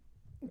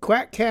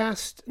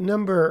Quackcast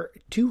number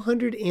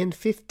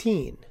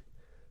 215,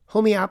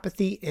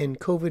 Homeopathy and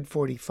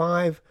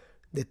COVID-45,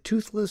 The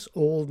Toothless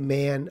Old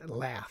Man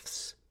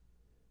Laughs.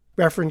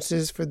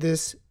 References for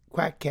this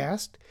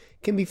Quackcast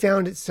can be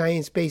found at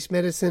Science-Based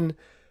Medicine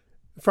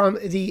from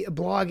the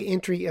blog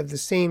entry of the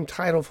same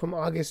title from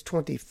August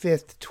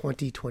 25th,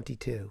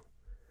 2022.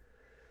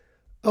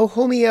 O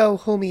Homeo,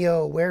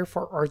 Homeo,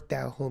 wherefore art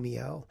thou,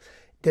 Homeo?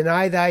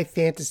 Deny thy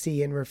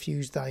fantasy and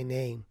refuse thy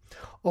name.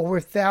 Or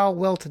if thou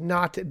wilt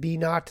not be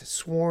not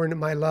sworn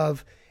my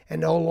love,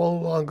 and no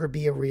longer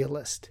be a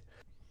realist.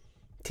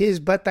 'Tis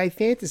but thy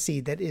fantasy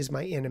that is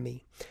my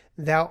enemy.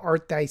 Thou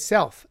art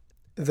thyself,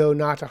 though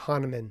not a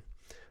Hahnemann.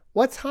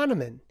 What's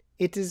Hahnemann?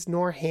 It is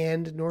nor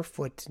hand, nor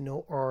foot,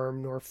 no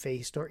arm, nor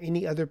face, nor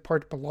any other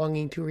part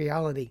belonging to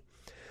reality.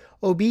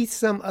 O be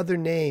some other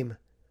name.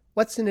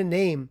 What's in a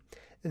name?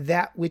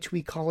 That which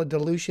we call a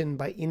delusion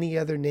by any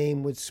other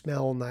name would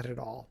smell not at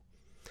all.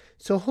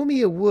 So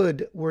Homeo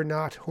would, were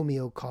not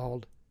Homeo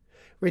called.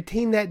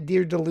 Retain that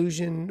dear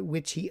delusion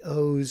which he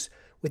owes,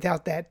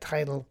 without that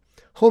title.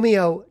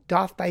 Homeo,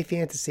 doff thy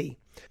fantasy,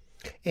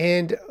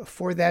 and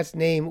for that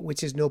name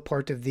which is no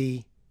part of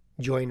thee,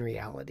 join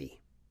reality.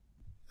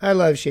 I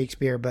love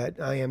Shakespeare, but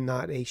I am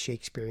not a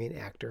Shakespearean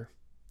actor.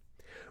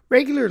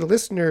 Regular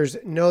listeners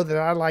know that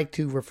I like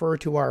to refer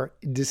to our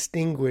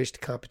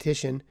distinguished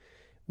competition,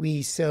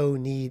 we so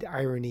need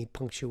irony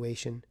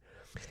punctuation,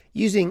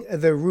 using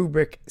the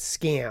rubric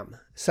SCAM,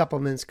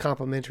 Supplements,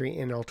 Complementary,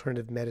 and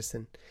Alternative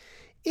Medicine.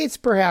 It's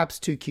perhaps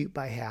too cute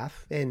by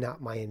half, and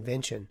not my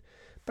invention,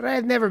 but I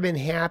have never been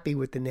happy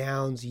with the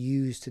nouns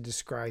used to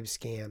describe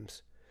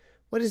scams.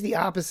 What is the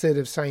opposite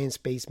of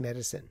science-based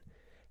medicine?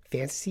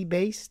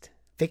 Fantasy-based?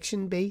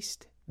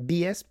 Fiction-based?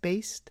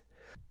 BS-based?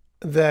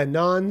 The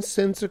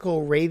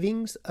nonsensical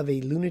ravings of a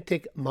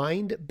lunatic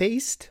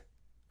mind-based?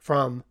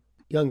 From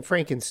Young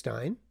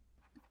Frankenstein.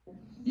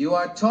 You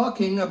are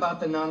talking about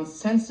the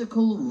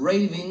nonsensical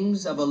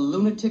ravings of a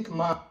lunatic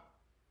mind.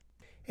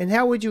 And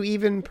how would you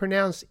even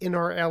pronounce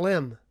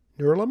NRLM?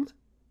 Nurlum?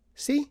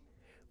 See?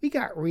 We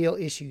got real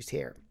issues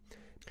here.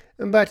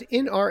 But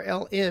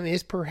NRLM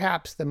is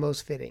perhaps the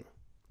most fitting.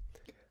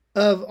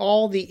 Of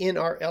all the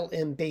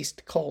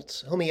NRLM-based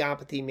cults,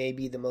 homeopathy may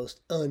be the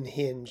most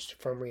unhinged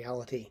from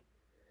reality.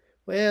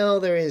 Well,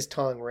 there is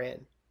Tong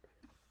Ren.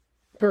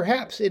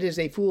 Perhaps it is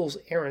a fool's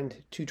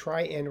errand to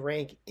try and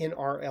rank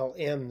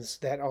NRLMs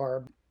that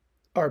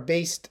are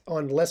based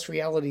on less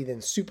reality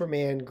than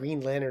Superman,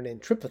 Green Lantern,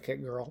 and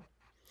Triplicate Girl.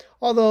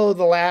 Although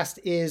the last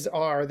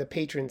are the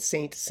patron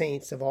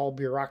saints of all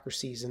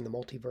bureaucracies in the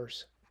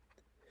multiverse.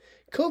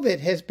 COVID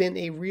has been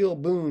a real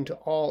boon to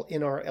all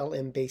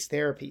NRLM-based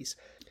therapies,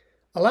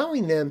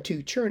 allowing them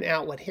to churn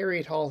out what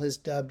Harriet Hall has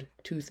dubbed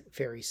tooth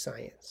fairy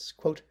science,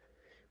 quote,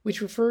 which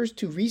refers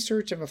to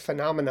research of a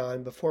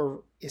phenomenon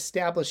before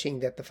establishing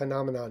that the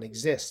phenomenon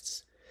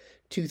exists.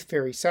 Tooth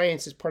fairy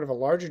science is part of a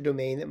larger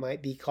domain that might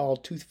be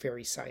called tooth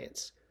fairy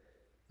science.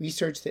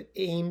 Research that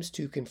aims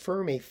to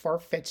confirm a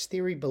far-fetched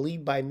theory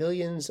believed by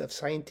millions of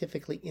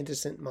scientifically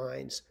innocent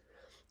minds.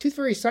 Tooth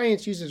fairy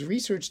science uses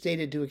research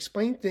data to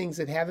explain things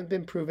that haven't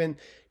been proven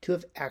to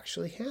have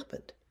actually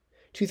happened.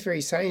 Tooth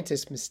fairy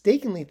scientists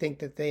mistakenly think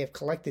that they have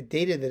collected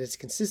data that is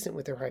consistent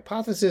with their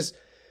hypothesis,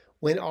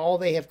 when all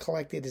they have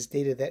collected is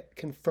data that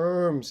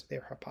confirms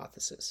their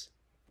hypothesis.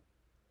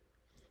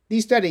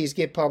 These studies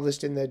get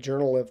published in the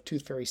Journal of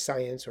Tooth Fairy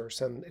Science or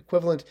some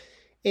equivalent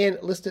and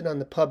listed on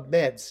the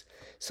PubMeds,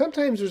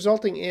 sometimes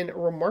resulting in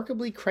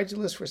remarkably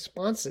credulous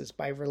responses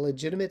by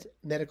legitimate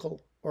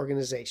medical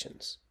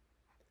organizations.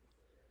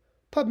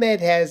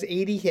 PubMed has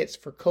 80 hits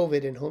for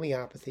COVID and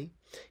homeopathy,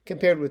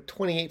 compared with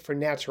 28 for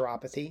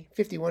naturopathy,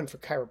 51 for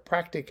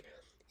chiropractic,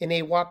 and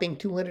a whopping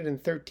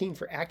 213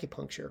 for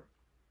acupuncture.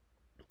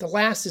 The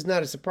last is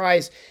not a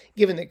surprise,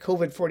 given that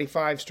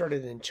COVID-45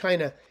 started in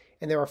China,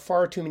 and there are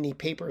far too many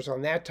papers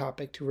on that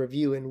topic to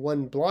review in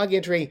one blog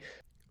entry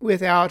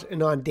without an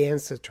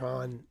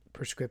ondansetron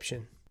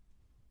prescription.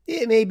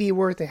 It may be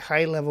worth a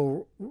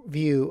high-level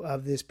view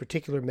of this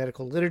particular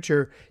medical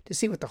literature to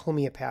see what the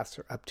homeopaths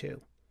are up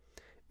to.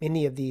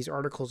 Many of these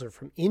articles are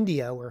from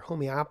India, where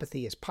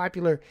homeopathy is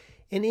popular,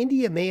 and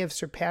India may have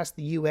surpassed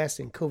the U.S.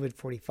 in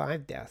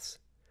COVID-45 deaths.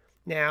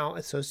 Now,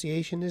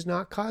 association is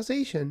not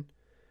causation,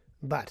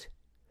 but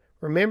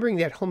remembering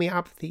that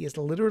homeopathy is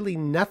literally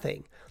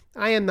nothing,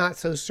 I am not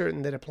so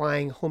certain that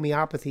applying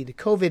homeopathy to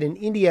COVID in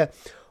India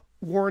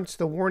warrants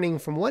the warning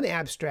from one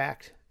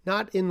abstract,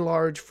 not in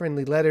large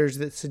friendly letters,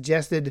 that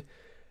suggested,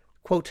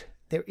 quote,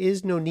 there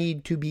is no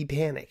need to be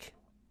panic,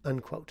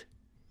 unquote.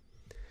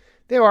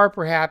 There are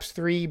perhaps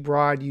 3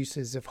 broad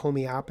uses of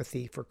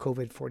homeopathy for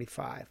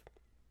COVID-45.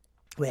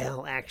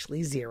 Well,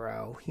 actually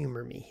 0,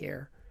 humor me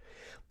here.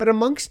 But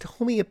amongst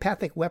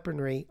homeopathic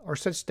weaponry are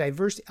such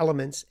diverse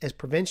elements as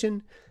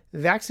prevention,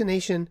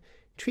 vaccination,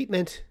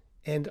 treatment,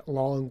 and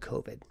long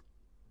COVID.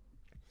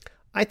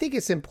 I think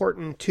it's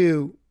important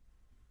to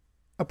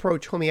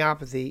approach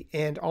homeopathy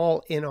and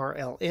all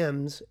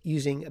NRLMs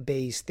using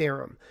Bayes'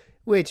 theorem,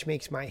 which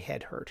makes my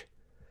head hurt.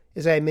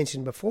 As I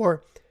mentioned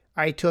before,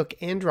 I took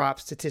and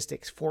dropped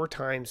statistics 4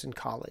 times in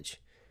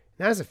college.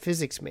 And as a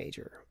physics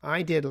major,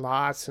 I did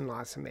lots and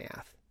lots of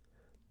math.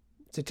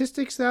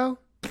 Statistics, though?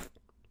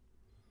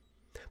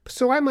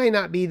 So I might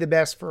not be the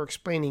best for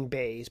explaining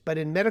Bayes, but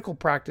in medical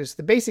practice,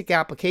 the basic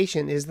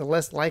application is the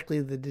less likely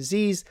the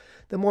disease,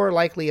 the more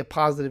likely a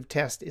positive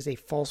test is a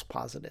false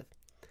positive.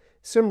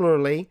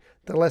 Similarly,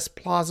 the less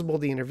plausible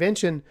the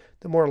intervention,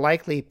 the more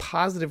likely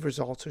positive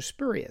results are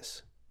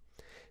spurious.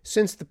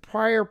 Since the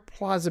prior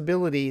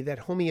plausibility that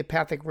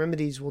homeopathic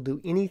remedies will do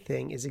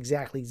anything is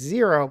exactly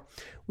 0,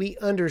 we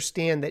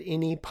understand that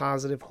any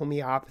positive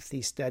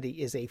homeopathy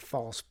study is a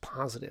false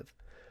positive.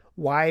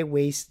 Why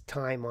waste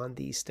time on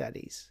these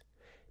studies?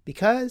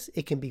 Because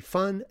it can be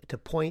fun to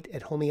point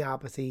at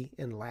homeopathy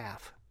and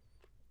laugh.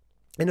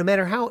 And no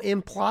matter how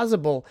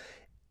implausible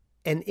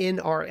an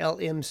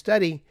NRLM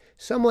study,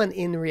 someone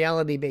in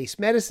reality-based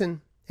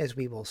medicine, as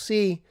we will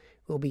see,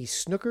 will be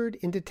snookered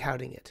into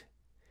touting it.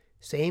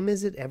 Same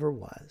as it ever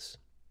was.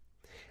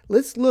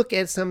 Let's look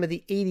at some of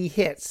the 80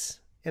 hits,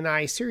 and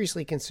I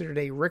seriously considered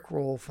a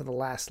rickroll for the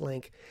last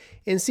link,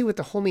 and see what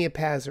the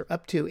homeopaths are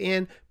up to,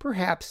 and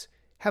perhaps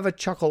have a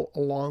chuckle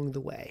along the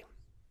way.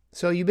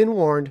 So you've been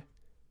warned,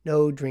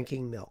 no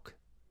drinking milk.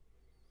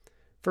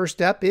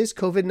 First up is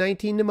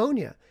COVID-19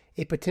 pneumonia,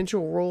 a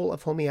potential role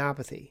of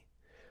homeopathy.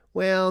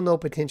 Well, no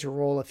potential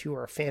role if you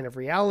are a fan of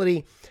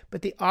reality,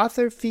 but the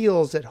author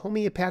feels that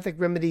homeopathic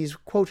remedies,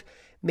 quote,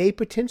 may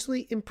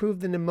potentially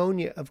improve the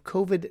pneumonia of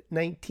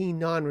COVID-19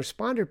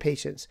 non-responder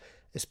patients,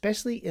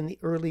 especially in the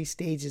early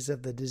stages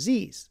of the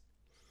disease,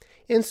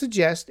 and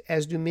suggest,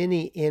 as do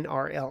many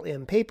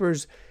NRLM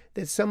papers,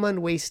 that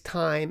someone wastes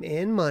time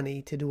and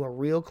money to do a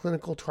real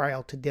clinical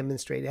trial to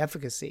demonstrate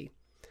efficacy.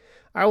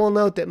 I will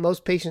note that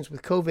most patients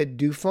with COVID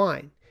do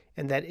fine,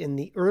 and that in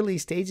the early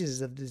stages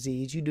of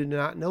disease, you do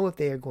not know if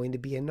they are going to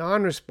be a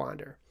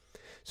non-responder.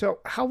 So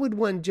how would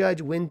one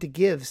judge when to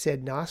give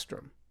said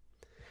nostrum?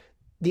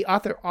 The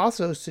author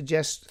also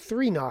suggests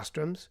 3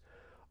 nostrums,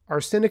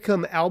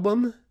 Arsenicum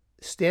album,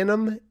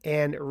 Stenum,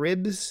 and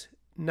Ribs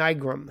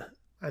nigrum.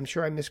 I'm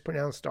sure I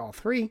mispronounced all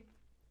 3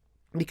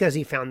 because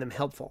he found them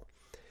helpful.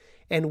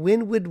 And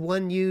when would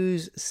one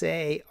use,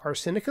 say,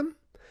 arsenicum?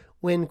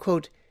 When,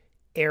 quote,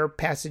 air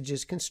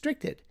passages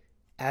constricted,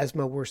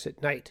 asthma worse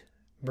at night,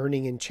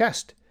 burning in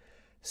chest,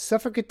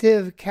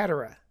 suffocative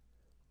catarrh,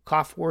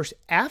 cough worse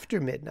after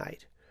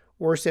midnight,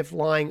 worse if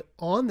lying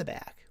on the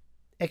back,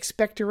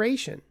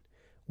 expectoration,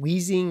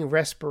 wheezing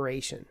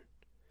respiration.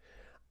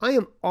 I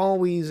am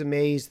always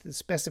amazed at the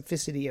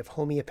specificity of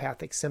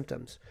homeopathic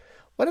symptoms.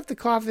 What if the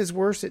cough is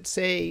worse at,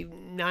 say,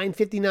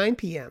 9:59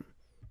 p.m.,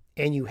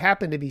 and you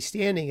happen to be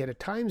standing at a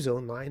time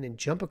zone line and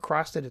jump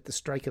across it at the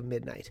strike of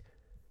midnight?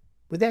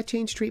 Would that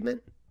change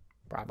treatment?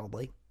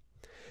 Probably.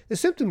 The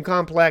symptom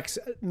complex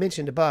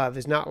mentioned above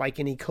is not like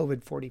any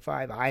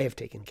COVID-45 I have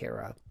taken care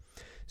of.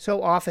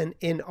 So often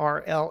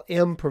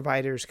NRLM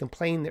providers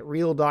complain that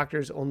real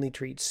doctors only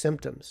treat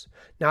symptoms,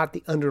 not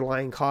the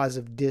underlying cause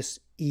of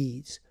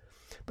dis-ease.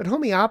 But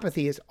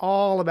homeopathy is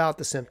all about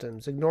the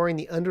symptoms, ignoring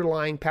the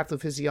underlying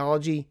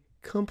pathophysiology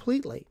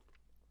completely.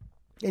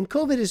 And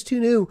COVID is too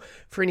new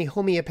for any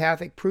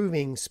homeopathic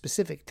proving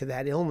specific to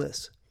that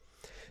illness.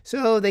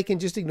 So they can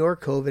just ignore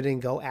COVID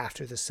and go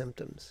after the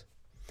symptoms.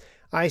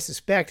 I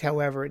suspect,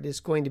 however, it is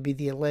going to be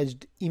the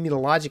alleged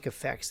immunologic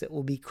effects that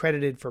will be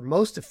credited for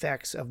most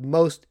effects of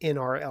most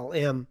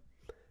NRLM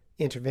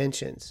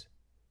interventions.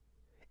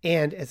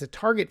 And as a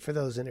target for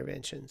those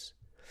interventions,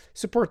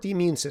 support the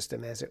immune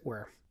system, as it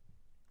were.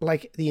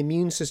 Like the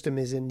immune system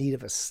is in need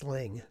of a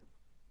sling.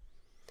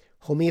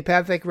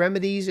 Homeopathic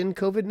remedies in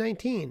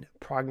COVID-19,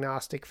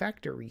 prognostic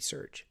factor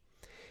research.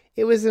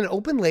 It was an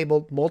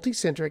open-label,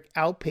 multicentric,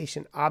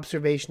 outpatient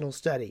observational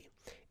study,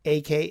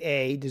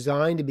 aka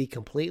designed to be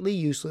completely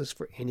useless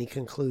for any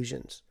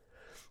conclusions.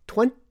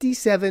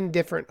 27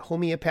 different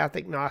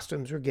homeopathic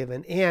nostrums were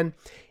given, and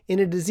in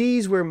a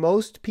disease where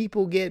most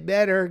people get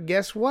better,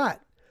 guess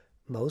what?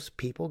 Most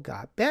people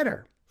got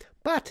better.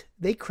 But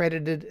they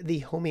credited the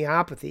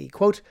homeopathy.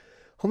 Quote,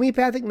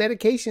 homeopathic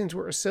medications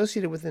were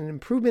associated with an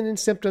improvement in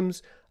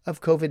symptoms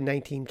of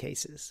COVID-19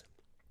 cases,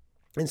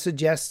 and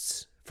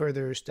suggests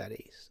further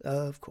studies.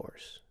 Of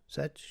course,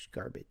 such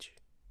garbage.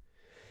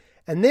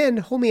 And then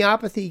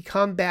homeopathy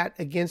combat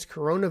against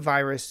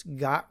coronavirus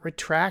got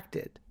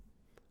retracted.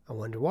 I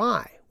wonder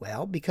why.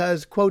 Well,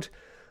 because, quote,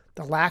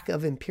 the lack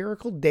of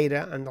empirical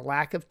data and the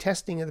lack of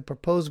testing of the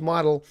proposed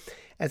model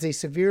as a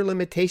severe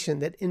limitation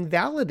that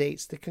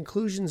invalidates the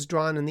conclusions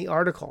drawn in the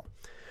article.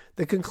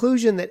 The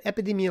conclusion that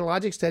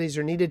epidemiologic studies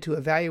are needed to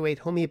evaluate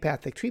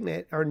homeopathic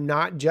treatment are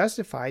not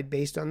justified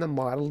based on the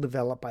model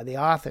developed by the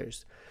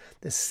authors.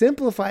 The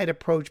simplified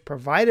approach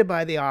provided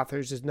by the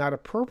authors is not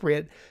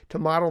appropriate to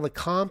model the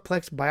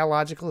complex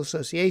biological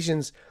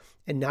associations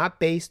and not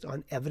based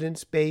on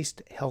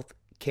evidence-based health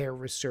care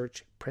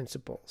research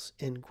principles,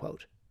 end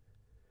quote.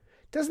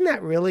 Doesn't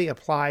that really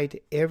apply to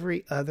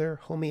every other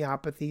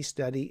homeopathy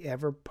study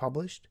ever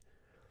published?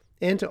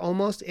 And to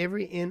almost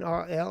every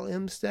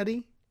NRLM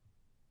study?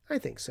 I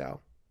think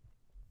so.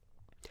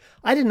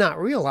 I did not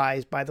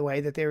realize, by the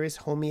way, that there is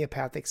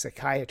homeopathic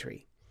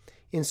psychiatry.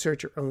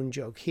 Insert your own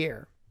joke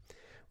here.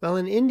 Well,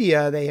 in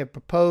India, they have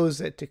proposed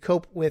that to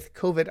cope with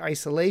COVID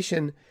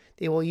isolation,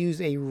 they will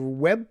use a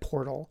web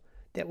portal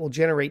that will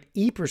generate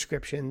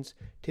e-prescriptions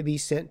to be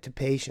sent to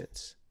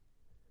patients.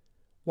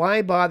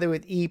 Why bother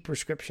with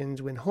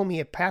e-prescriptions when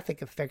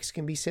homeopathic effects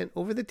can be sent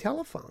over the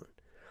telephone?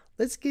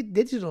 Let's get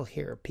digital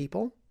here,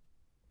 people.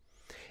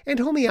 And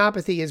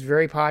homeopathy is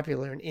very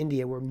popular in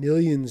India, where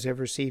millions have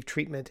received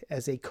treatment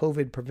as a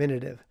COVID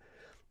preventative.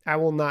 I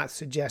will not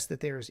suggest that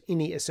there is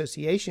any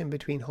association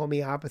between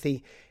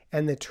homeopathy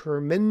and the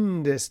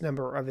tremendous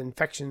number of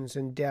infections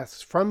and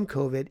deaths from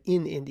COVID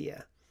in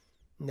India.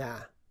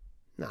 Nah,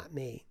 not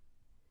me.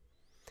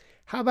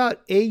 How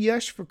about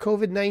Ayush for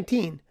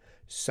COVID-19?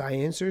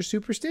 Science or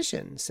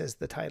superstition, says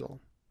the title.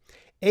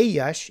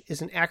 Ayush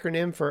is an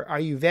acronym for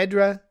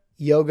Ayurveda,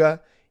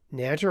 Yoga,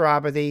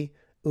 Naturopathy,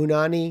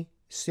 Unani,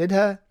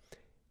 Siddha,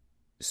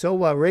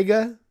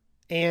 Sowariga,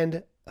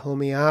 and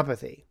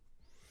Homeopathy.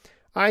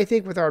 I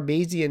think with our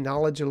Bayesian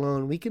knowledge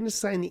alone, we can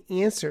assign the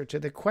answer to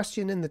the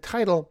question in the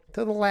title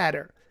to the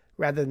latter,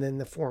 rather than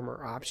the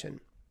former option.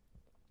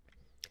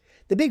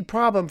 The big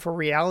problem for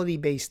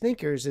reality-based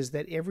thinkers is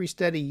that every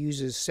study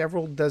uses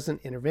several dozen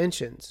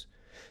interventions.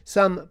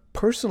 Some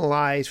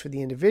personalized for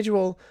the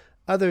individual,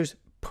 others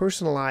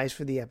personalized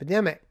for the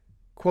epidemic.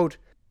 Quote,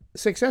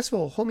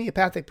 successful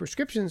homeopathic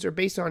prescriptions are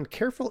based on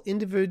careful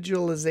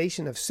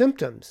individualization of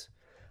symptoms,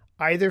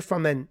 either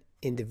from an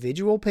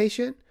individual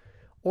patient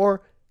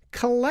or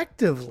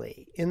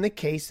collectively in the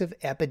case of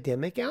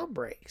epidemic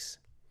outbreaks.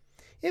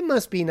 It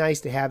must be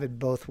nice to have it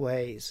both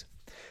ways.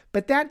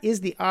 But that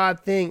is the odd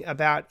thing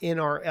about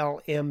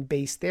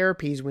NRLM-based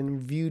therapies when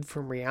viewed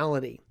from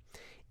reality.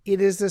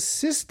 It is a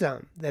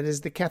system that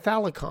is the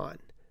catholicon,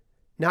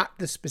 not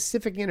the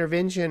specific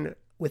intervention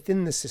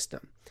within the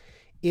system.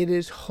 It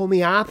is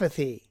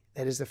homeopathy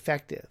that is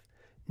effective,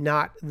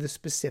 not the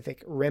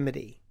specific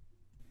remedy.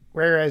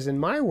 Whereas in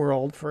my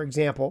world, for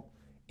example,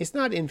 it's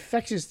not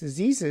infectious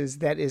diseases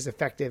that is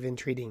effective in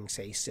treating,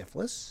 say,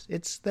 syphilis.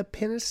 It's the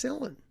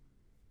penicillin.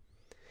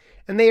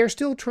 And they are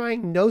still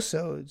trying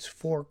nosodes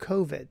for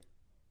COVID.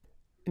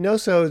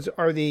 Nosodes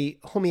are the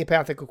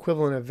homeopathic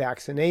equivalent of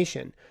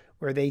vaccination,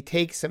 where they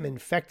take some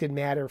infected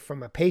matter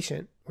from a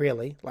patient,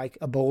 really, like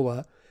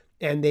Ebola,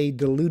 and they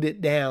dilute it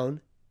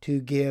down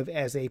to give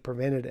as a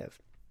preventative.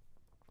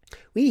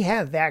 We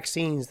have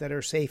vaccines that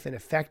are safe and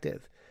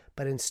effective,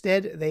 but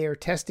instead they are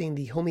testing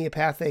the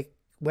homeopathic,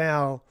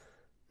 well,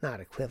 not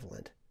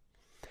equivalent.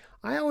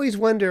 I always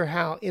wonder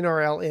how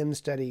NRLM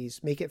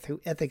studies make it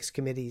through ethics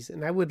committees,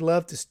 and I would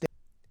love to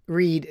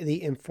read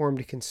The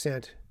Informed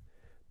Consent,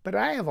 but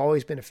I have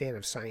always been a fan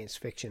of science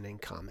fiction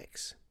and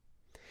comics.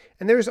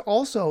 And there's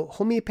also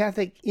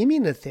homeopathic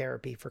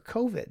immunotherapy for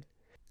COVID.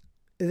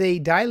 They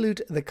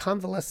dilute the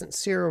convalescent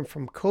serum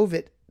from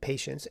COVID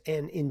patients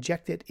and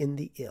inject it in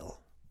the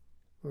ill.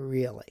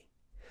 Really.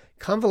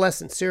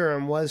 Convalescent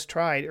serum was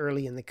tried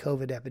early in the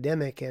COVID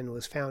epidemic and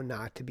was found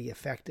not to be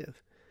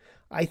effective.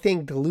 I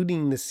think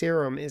diluting the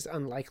serum is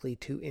unlikely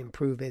to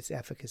improve its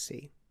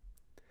efficacy.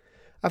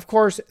 Of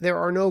course, there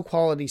are no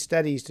quality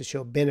studies to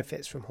show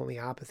benefits from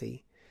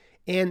homeopathy.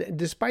 And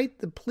despite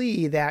the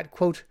plea that,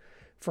 quote,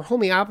 for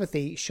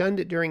homeopathy,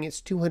 shunned during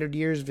its 200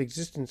 years of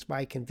existence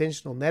by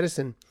conventional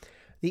medicine,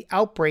 the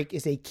outbreak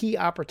is a key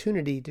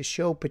opportunity to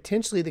show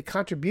potentially the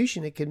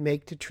contribution it could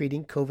make to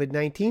treating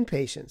COVID-19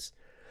 patients.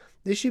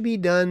 This should be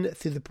done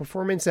through the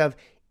performance of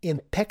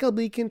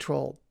impeccably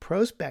controlled,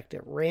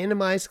 prospective,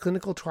 randomized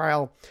clinical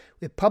trial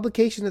with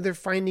publication of their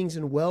findings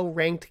in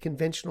well-ranked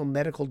conventional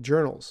medical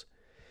journals.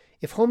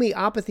 If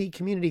homeopathy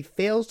community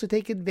fails to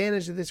take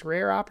advantage of this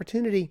rare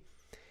opportunity,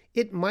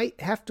 it might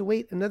have to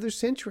wait another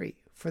century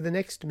for the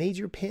next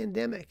major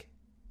pandemic,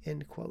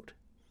 end quote.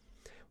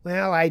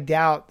 Well, I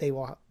doubt they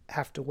will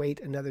have to wait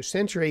another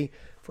century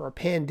for a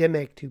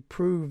pandemic to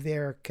prove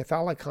their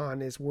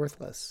catholicon is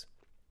worthless.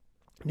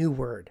 New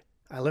word.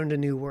 I learned a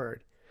new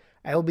word.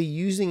 I will be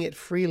using it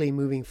freely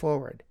moving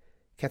forward.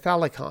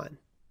 Catholicon.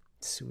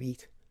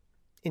 Sweet.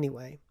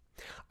 Anyway,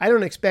 I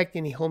don't expect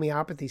any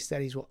homeopathy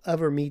studies will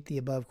ever meet the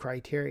above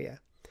criteria.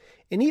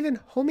 And even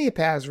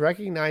homeopaths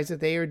recognize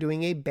that they are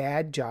doing a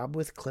bad job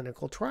with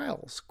clinical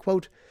trials.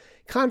 Quote,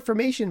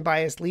 confirmation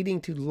bias leading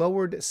to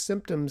lowered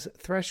symptoms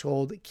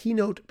threshold,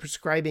 keynote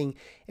prescribing,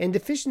 and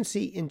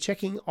deficiency in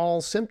checking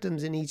all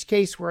symptoms in each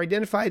case were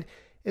identified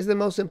as the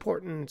most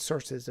important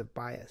sources of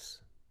bias.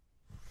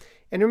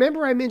 And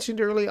remember I mentioned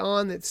early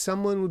on that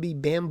someone would be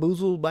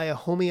bamboozled by a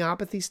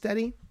homeopathy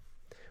study?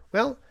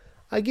 Well,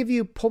 I'll give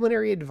you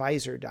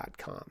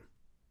pulmonaryadvisor.com.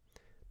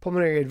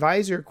 Pulmonary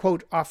Advisor,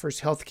 quote, offers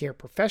healthcare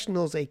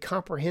professionals a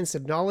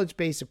comprehensive knowledge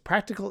base of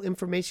practical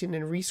information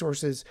and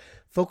resources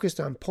focused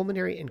on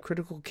pulmonary and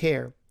critical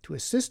care to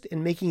assist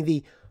in making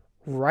the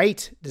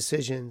right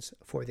decisions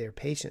for their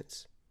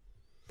patients.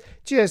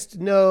 Just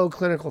no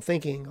clinical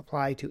thinking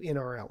applied to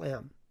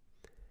NRLM.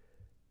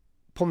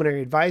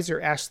 Pulmonary Advisor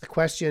asks the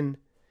question,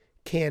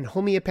 can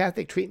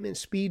homeopathic treatment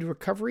speed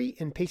recovery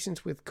in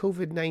patients with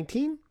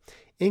COVID-19?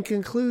 And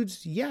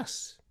concludes,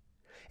 yes.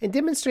 and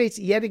demonstrates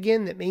yet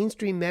again that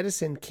mainstream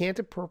medicine can't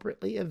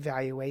appropriately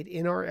evaluate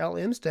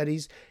NRLM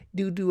studies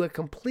due to a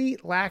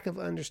complete lack of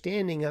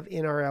understanding of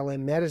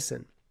NRLM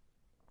medicine.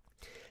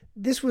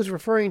 This was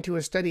referring to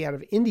a study out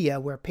of India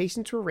where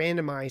patients were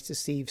randomized to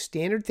receive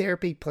standard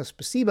therapy plus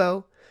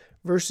placebo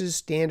versus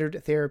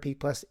standard therapy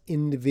plus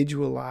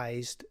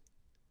individualized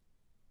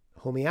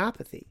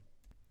homeopathy.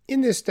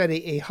 In this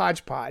study, a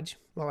hodgepodge,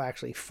 well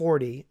actually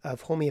 40,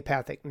 of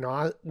homeopathic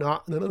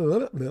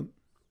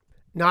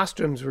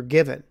nostrums were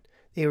given.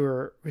 They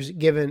were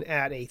given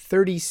at a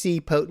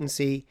 30C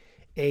potency,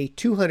 a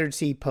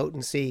 200C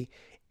potency,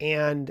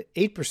 and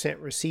 8%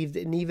 received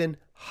an even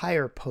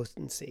higher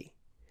potency.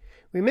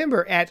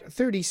 Remember, at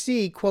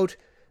 30C, quote,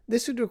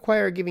 this would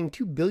require giving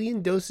 2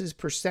 billion doses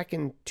per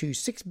second to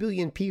 6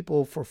 billion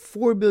people for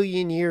 4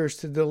 billion years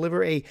to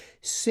deliver a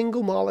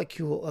single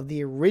molecule of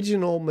the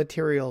original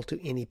material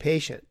to any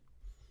patient.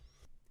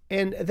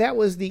 And that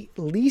was the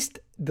least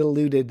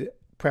diluted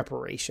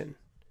preparation.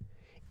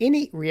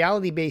 Any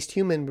reality-based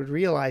human would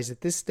realize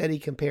that this study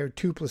compared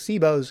 2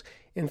 placebos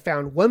and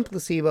found 1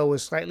 placebo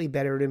was slightly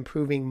better at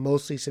improving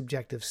mostly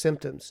subjective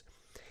symptoms.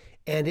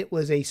 And it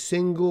was a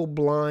single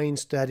blind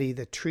study.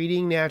 The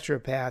treating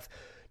naturopath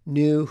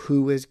knew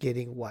who was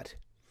getting what.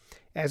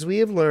 As we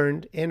have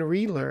learned and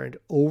relearned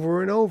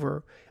over and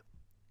over,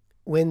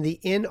 when the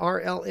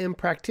NRLM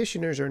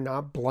practitioners are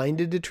not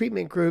blinded to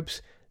treatment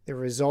groups, the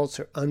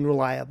results are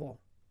unreliable.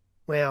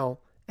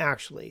 Well,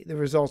 actually, the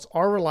results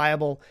are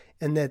reliable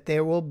and that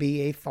there will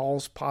be a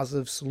false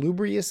positive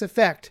salubrious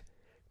effect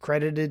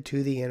credited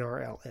to the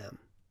NRLM.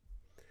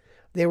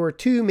 There were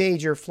 2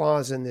 major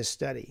flaws in this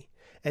study.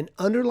 An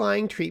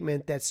underlying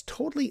treatment that's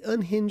totally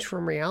unhinged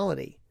from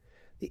reality.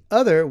 The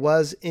other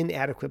was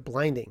inadequate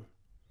blinding.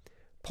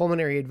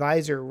 Pulmonary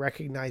Advisor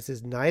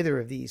recognizes neither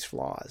of these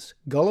flaws,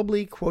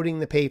 gullibly quoting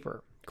the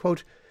paper.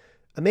 Quote,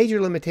 a major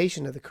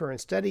limitation of the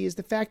current study is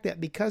the fact that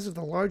because of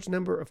the large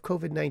number of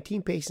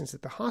COVID-19 patients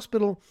at the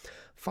hospital,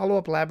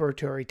 follow-up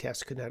laboratory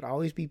tests could not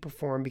always be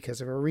performed because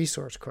of a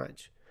resource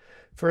crunch.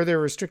 Further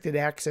restricted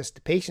access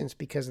to patients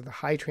because of the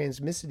high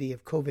transmissivity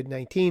of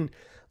COVID-19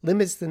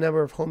 limits the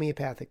number of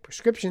homeopathic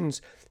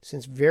prescriptions,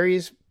 since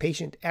various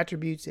patient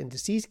attributes and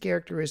disease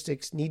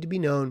characteristics need to be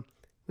known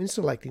when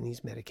selecting these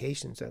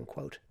medications,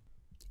 unquote.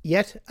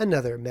 Yet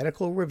another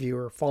medical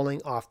reviewer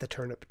falling off the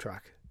turnip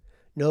truck.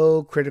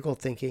 No critical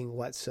thinking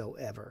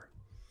whatsoever.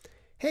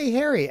 Hey,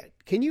 Harriet,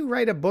 can you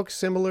write a book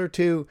similar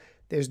to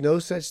There's No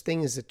Such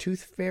Thing as a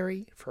Tooth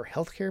Fairy for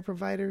healthcare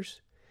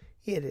providers?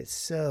 It is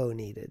so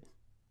needed.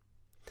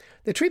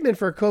 The treatment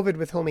for COVID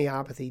with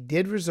homeopathy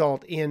did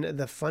result in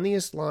the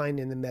funniest line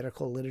in the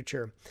medical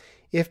literature,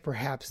 if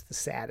perhaps the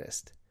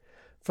saddest.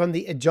 From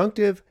the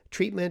adjunctive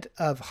treatment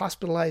of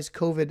hospitalized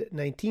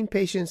COVID-19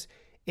 patients,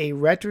 a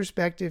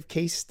retrospective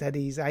case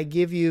studies, I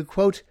give you,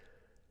 quote,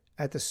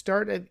 at the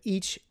start of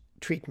each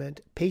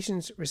treatment,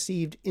 patients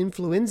received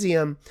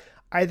influenzium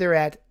either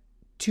at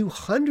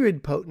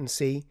 200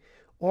 potency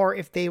or,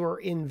 if they were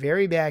in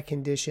very bad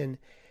condition,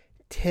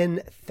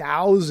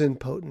 10,000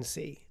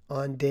 potency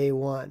on day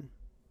 1.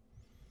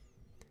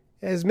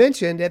 As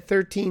mentioned, at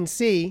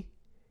 13C,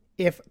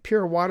 if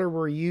pure water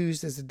were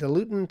used as a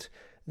diluent,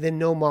 then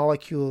no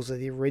molecules of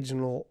the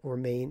original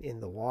remain in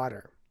the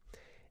water.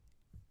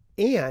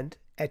 And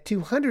at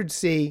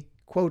 200C,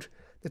 quote,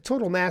 the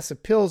total mass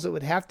of pills that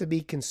would have to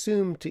be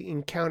consumed to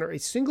encounter a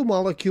single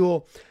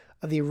molecule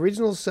of the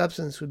original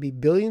substance would be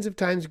billions of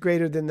times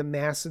greater than the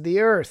mass of the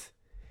Earth.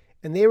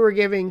 And they were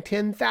giving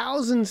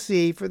 10,000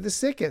 C for the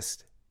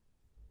sickest.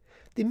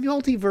 The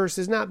multiverse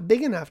is not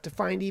big enough to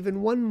find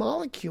even 1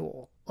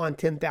 molecule on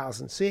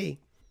 10,000 C.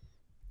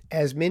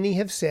 As many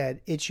have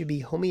said, it should be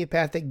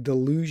homeopathic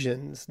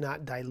delusions,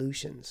 not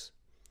dilutions.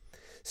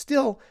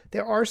 Still,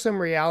 there are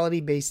some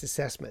reality-based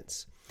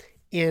assessments.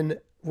 In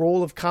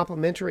Role of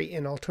Complementary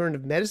and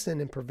Alternative Medicine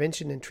in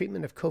Prevention and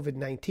Treatment of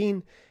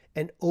COVID-19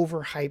 and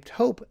Overhyped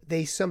Hope,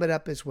 they sum it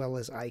up as well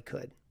as I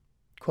could.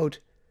 Quote,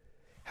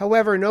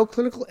 however, no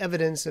clinical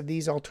evidence of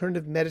these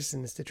alternative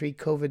medicines to treat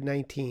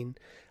COVID-19,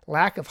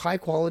 lack of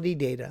high-quality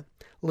data,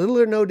 little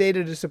or no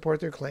data to support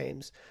their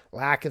claims,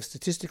 lack of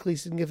statistically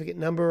significant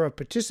number of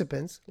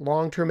participants,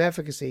 long-term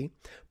efficacy,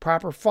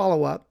 proper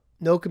follow-up,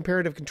 no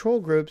comparative control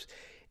groups,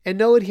 and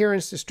no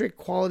adherence to strict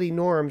quality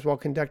norms while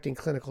conducting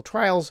clinical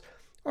trials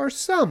are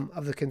some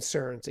of the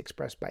concerns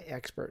expressed by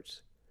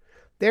experts.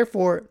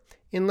 Therefore,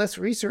 unless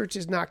research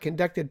is not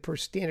conducted per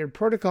standard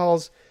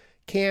protocols,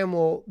 CAM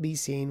will be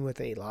seen with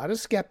a lot of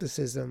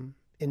skepticism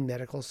in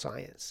medical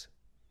science.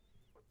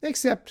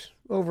 Except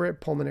over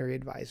at Pulmonary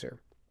Advisor.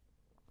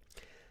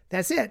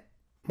 That's it,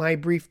 my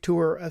brief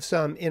tour of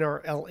some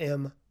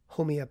NRLM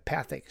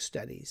homeopathic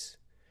studies.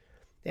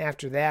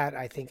 After that,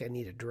 I think I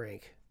need a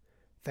drink.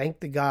 Thank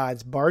the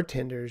gods,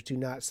 bartenders do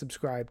not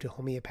subscribe to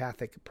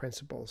homeopathic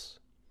principles.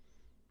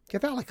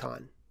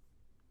 Catholicon.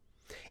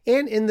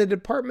 And in the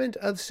Department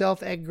of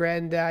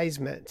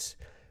Self-Aggrandizement,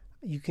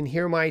 you can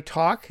hear my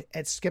talk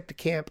at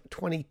Skepticamp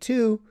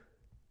 22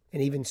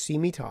 and even see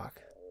me talk.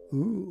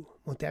 Ooh,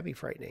 won't that be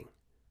frightening?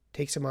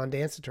 Take some on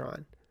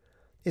Dancetron.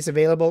 It's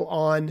available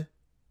on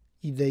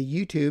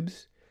the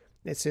YouTubes.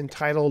 It's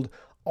entitled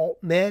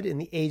AltMed in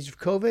the Age of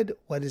COVID.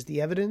 What is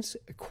the evidence? ?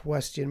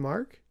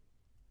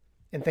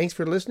 And thanks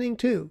for listening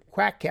to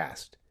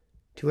Quackcast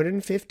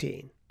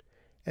 215.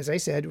 As I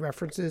said,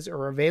 references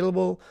are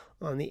available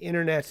on the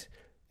internet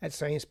at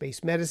Science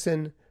Based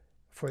Medicine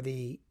for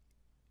the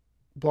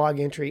blog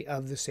entry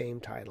of the same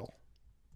title.